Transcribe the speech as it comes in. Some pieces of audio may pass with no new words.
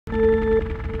It's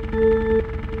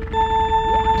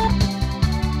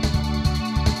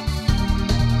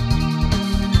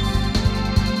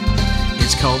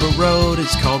called a road,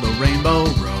 it's called a rainbow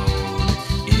road.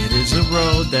 It is a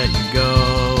road that you go.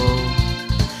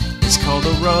 It's called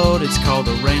a road, it's called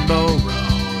a rainbow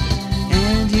road.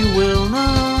 And you will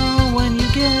know when you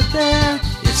get there.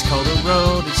 It's called a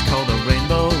road, it's called a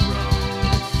rainbow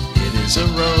road. It is a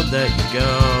road that you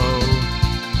go.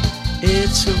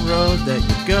 It's a road that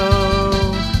you go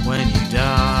when you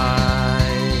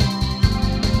die.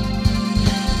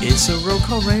 It's a road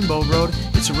called Rainbow Road.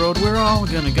 It's a road we're all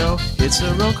gonna go. It's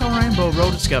a road called Rainbow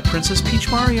Road. It's got Princess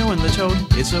Peach, Mario, and the Toad.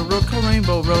 It's a road called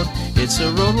Rainbow Road. It's a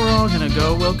road we're all gonna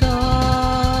go. We'll go.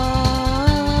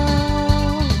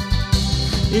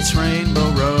 It's Rainbow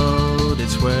Road.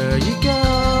 It's where you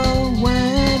go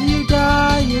when you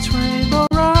die. It's Rainbow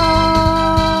Road.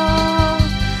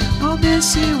 I'll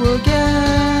miss you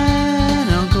again,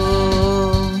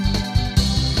 Uncle.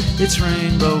 It's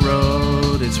Rainbow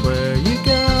Road. It's where you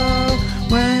go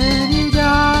when you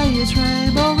die. It's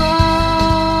Rainbow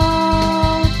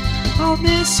Road. I'll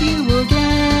miss you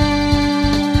again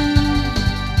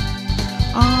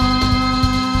on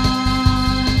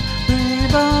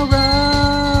Rainbow Road.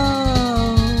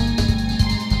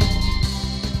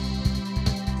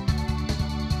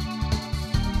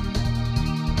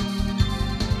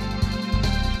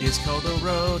 It's called a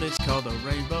road, it's called a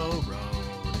rainbow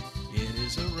road. It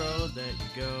is a road that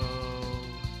you go.